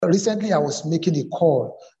recently I was making a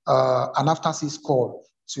call, an after-sales call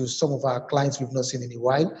to some of our clients we've not seen in a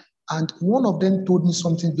while. And one of them told me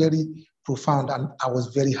something very profound, and I was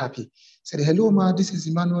very happy. He said, "Hello, ma, this is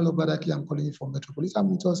Emmanuel Obadaki. I'm calling you from Metropolitan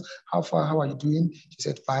Motors. How far? How are you doing?" She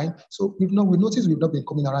said, "Fine." So we noticed we've not been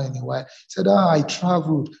coming around in a while. He said, "I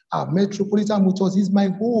traveled. Metropolitan Motors is my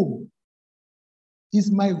home.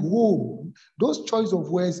 Is my home." Those choice of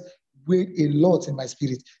words weigh a lot in my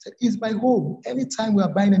spirit. Said, "It's my home." Anytime we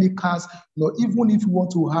are buying any cars, even if you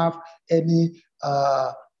want to have any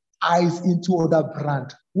eyes into other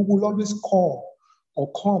brand, we will always call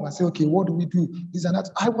or come and say, "Okay, what do we do?" This and that.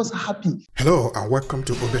 I was happy. Hello and welcome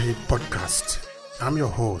to Obehi Podcast. I'm your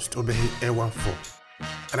host, Obehi A14,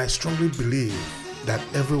 and I strongly believe that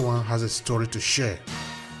everyone has a story to share.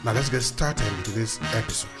 Now let's get started into this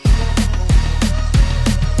episode.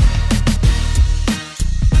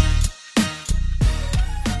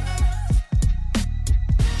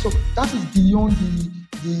 So that is beyond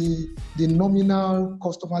the nominal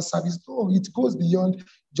customer service. No, it goes beyond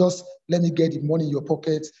just let me get the money in your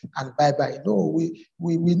pocket and bye-bye. No, we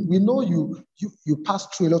know you pass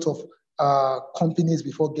through a lot of companies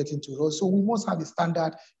before getting to us. So we must have a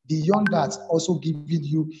standard beyond that, also giving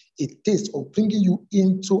you a taste of bringing you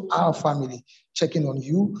into our family, checking on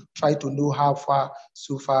you, try to know how far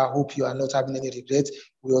so far. Hope you are not having any regrets.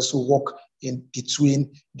 We also work in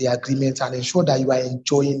between the agreement and ensure that you are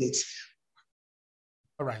enjoying it.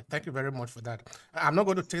 All right, thank you very much for that. I'm not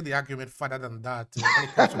going to take the argument further than that when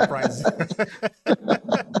it comes to price.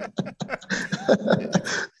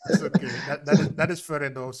 It's okay. That is fair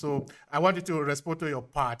enough. So I want you to respond to your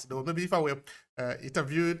part. Though maybe if I were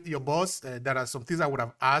interviewed your boss, there are some things I would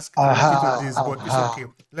have asked related to this, but it's okay.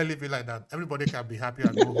 Let's leave it like that. Everybody can be happy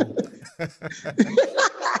and go home.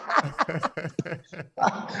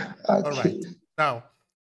 All right. Now,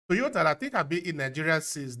 Toyota, I think, have been in Nigeria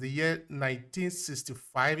since the year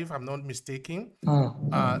 1965, if I'm not mistaken.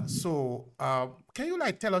 So can you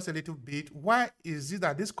tell us a little bit, why is it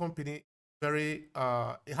that this company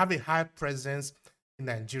have a high presence in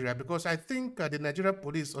Nigeria? Because I think the Nigerian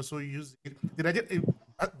police also use it.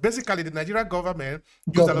 Basically, the Nigerian government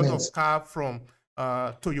use a lot of car from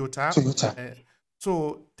Toyota.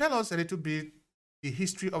 So tell us a little bit the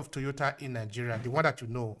history of Toyota in Nigeria, the one that you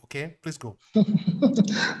know, okay? Please go.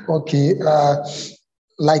 Okay.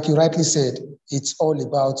 Like you rightly said, it's all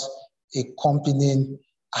about a company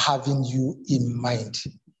having you in mind,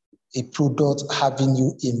 a product having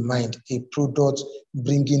you in mind, a product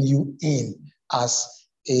bringing you in as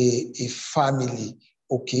a family.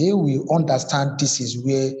 Okay, we understand this is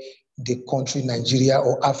where the country Nigeria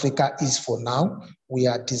or Africa is for now. We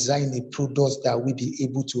are designing a product that will be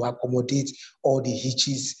able to accommodate all the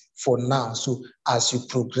hitches for now. So as you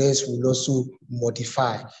progress, we'll also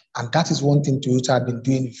modify. And that is one thing Toyota have been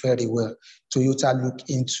doing very well. Toyota look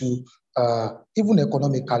into, even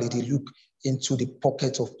economically, they look into the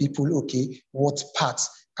pocket of people. Okay, what parts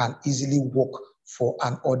can easily work for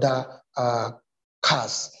another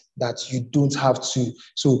cars that you don't have to.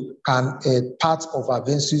 So can part of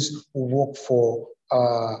Avensis work for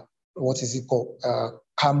what is it called?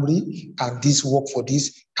 Camry? Can this work for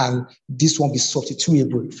this? Can this one be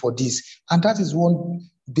substitutable for this? And that is one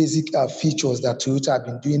basic features that Toyota have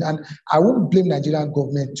been doing. And I won't blame Nigerian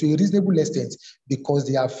government to a reasonable extent because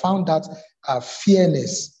they have found that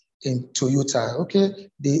fairness in Toyota. Okay,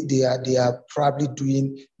 they are probably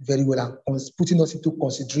doing very well and putting us into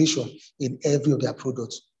consideration in every of their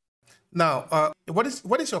products. Now, what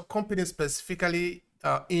is your company specifically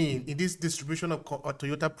in this distribution of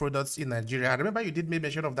Toyota products in Nigeria? I remember you did make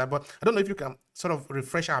mention of that, but I don't know if you can sort of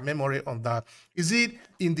refresh our memory on that. Is it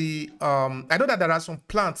in the, I know that there are some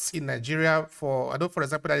plants in Nigeria for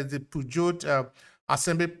example, that is the Peugeot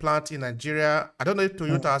assembly plant in Nigeria. I don't know if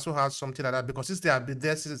Toyota also has something like that, because since they have been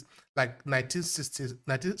there since like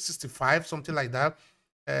 1965, something like that.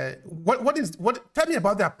 Tell me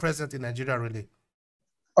about their presence in Nigeria, really.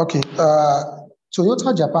 Okay,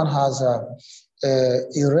 Toyota Japan has a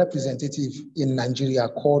representative in Nigeria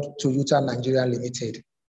called Toyota Nigeria Limited,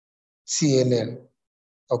 TNL.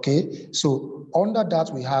 Okay, so under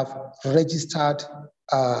that we have registered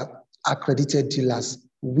accredited dealers,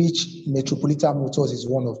 which Metropolitan Motors is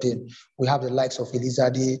one of them. We have the likes of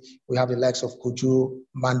Elizade, we have the likes of Kojo,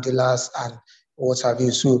 Mandelas, and what have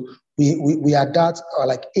you. So we are that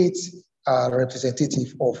like 8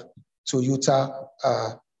 representative of Toyota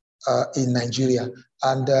in Nigeria,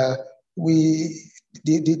 and the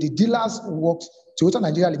dealers works. Toyota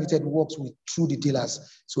Nigeria Limited works through the dealers.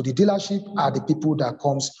 So the dealership are the people that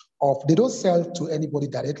comes off. They don't sell to anybody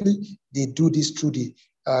directly. They do this through the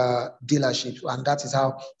dealership, and that is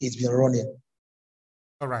how it's been running.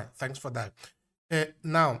 All right, thanks for that.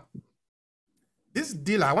 Now, this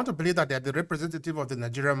dealer, I want to believe that they are the representative of the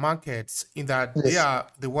Nigerian markets in that they Yes. are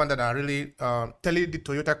the one that are really telling the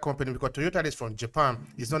Toyota company, because Toyota is from Japan,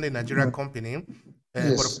 it's not a Nigerian company. But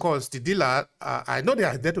of Yes. course, the dealer, I know they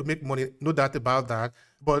are there to make money, no doubt about that.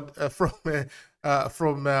 But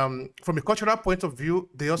from a cultural point of view,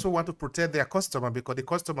 they also want to protect their customer, because the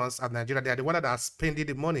customers at Nigeria, they are the one that are spending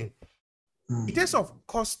the money. In terms of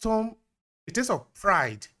custom, in terms of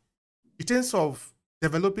pride, in terms of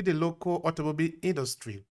developing the local automobile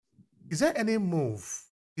industry, is there any move?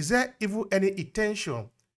 Is there even any intention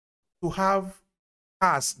to have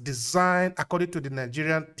cars designed according to the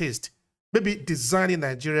Nigerian taste? Maybe designed in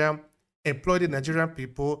Nigeria, employed in Nigerian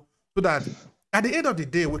people, so that at the end of the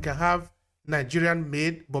day, we can have Nigerian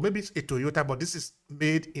made, but maybe it's a Toyota, but this is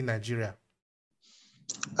made in Nigeria.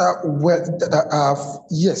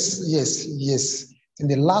 Yes. In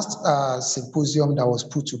the last symposium that was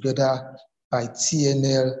put together by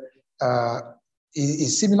TNL, a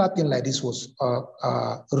similar thing like this was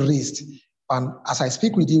raised. And as I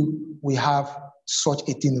speak with you, we have such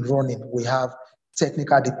a thing running. We have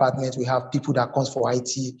technical departments, we have people that comes for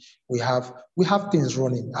IT, we have things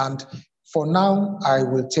running. And for now, I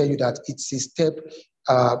will tell you that it's a step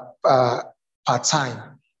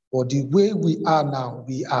part-time. But the way we are now,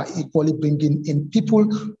 we are equally bringing in people.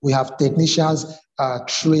 We have technicians,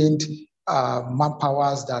 trained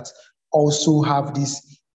manpowers that also have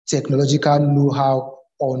this technological know-how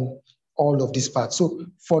on all of these parts. So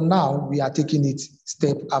for now, we are taking it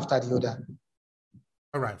step after the other.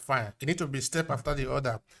 All right, fine. You need to be step after the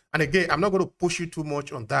other. And again, I'm not going to push you too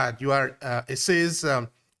much on that. You are a sales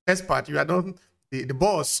expert. You are not the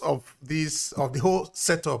boss of this, of the whole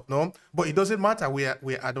setup, no? But it doesn't matter. We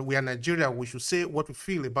are Nigeria. We should say what we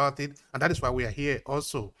feel about it, and that is why we are here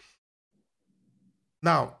also.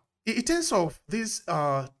 Now, in terms of this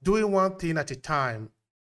doing one thing at a time,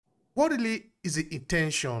 what really is the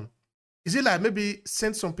intention? Is it like maybe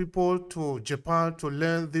send some people to Japan to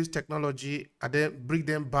learn this technology and then bring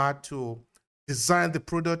them back to design the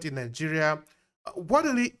product in Nigeria? What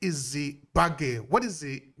really is the bargain?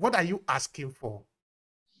 What are you asking for?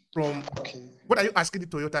 What are you asking the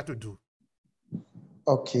Toyota to do?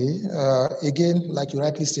 Okay. Again, like you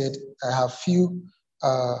rightly said, I have few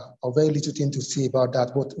or very little thing to say about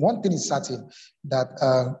that. But one thing is certain, that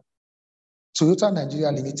Toyota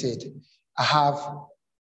Nigeria Limited have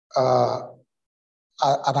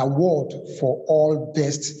an award for all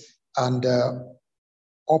best and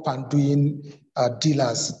up and doing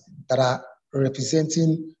dealers that are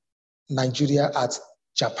representing Nigeria at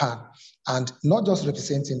Japan. And not just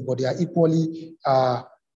representing, but they are equally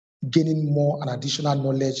gaining more and additional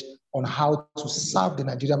knowledge on how to serve the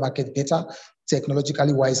Nigerian market better,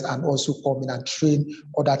 technologically wise, and also come in and train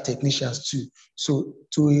other technicians too. So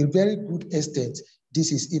to a very good extent,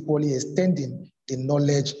 this is equally extending the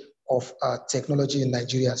knowledge of technology in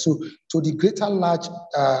Nigeria. So to the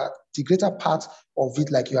greater part of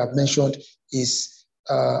it, like you have mentioned, is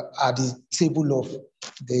at the table of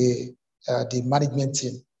the management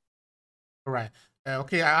team. All right.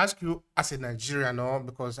 Okay, I ask you as a Nigerian, no,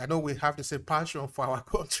 because I know we have the same passion for our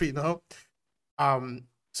country, no.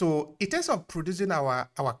 So in terms of producing our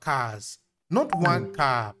cars, not one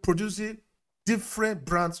car, producing different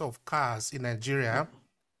brands of cars in Nigeria,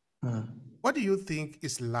 what do you think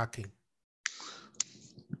is lacking?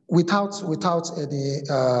 Without any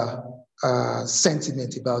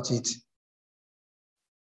sentiment about it,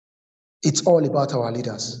 it's all about our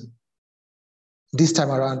leaders. This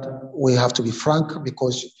time around, we have to be frank,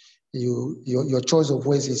 because your choice of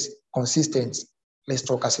words is consistent. Let's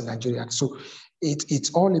talk as a Nigerian. So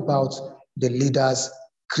it's all about the leaders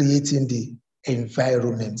creating the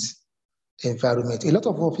environment. A lot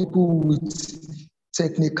of our people with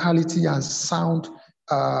technicality and sound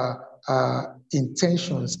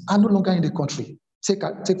intentions are no longer in the country.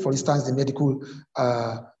 Take for instance, the medical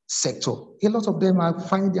sector. A lot of them are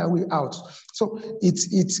finding their way out. So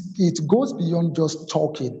it goes beyond just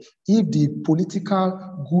talking. If the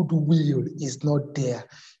political goodwill is not there,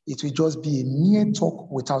 it will just be a mere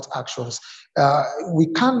talk without actions. We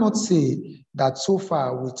cannot say that so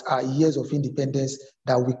far with our years of independence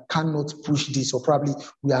that we cannot push this, or probably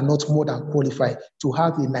we are not more than qualified to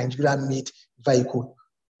have a Nigerian-made vehicle.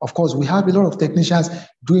 Of course, we have a lot of technicians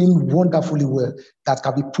doing wonderfully well that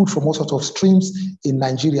can be put from all sorts of streams in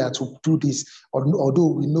Nigeria to do this.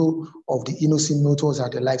 Although we know of the Innocent Motors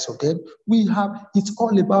and the likes of them, it's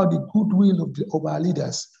all about the goodwill of our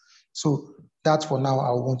leaders. So that for now, I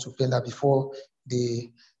want to play that before the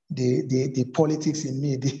politics in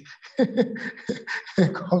me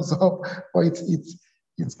comes up. But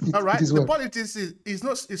All right. It is The well. politics is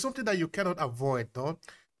something that you cannot avoid, though.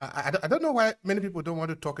 I don't know why many people don't want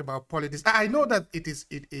to talk about politics. I know that it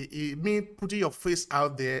means putting your face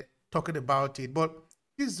out there, talking about it, but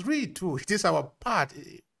it's real too. It is our part.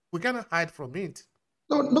 We cannot hide from it.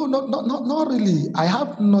 No, not really. I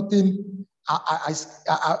have nothing. I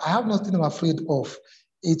have nothing I'm afraid of.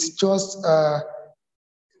 It's just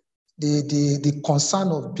the concern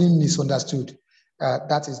of being misunderstood.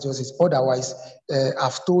 That is just it. Otherwise,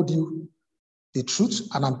 I've told you the truth,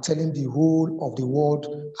 and I'm telling the whole of the world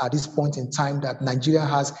at this point in time that Nigeria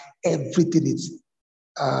has everything it's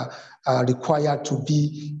required to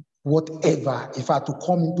be whatever, if I had to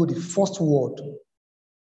come into the first world.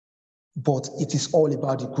 But it is all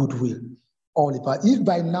about the goodwill. All about, if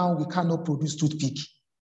by now we cannot produce toothpick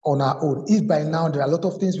on our own, if by now there are a lot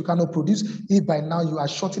of things we cannot produce, if by now you are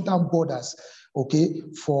shutting down borders, okay,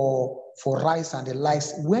 for rice and the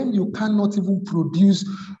likes, when you cannot even produce,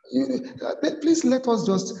 please let us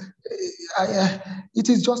just, it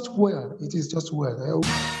is just well. It is just well.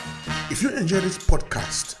 If you enjoy this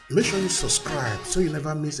podcast, make sure you subscribe so you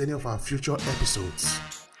never miss any of our future episodes.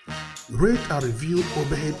 Rate and review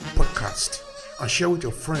Obehe Podcast and share with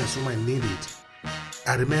your friends who might need it.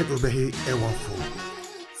 I remain Obehe Ewafo.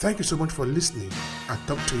 Thank you so much for listening, and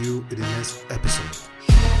talk to you in the next episode.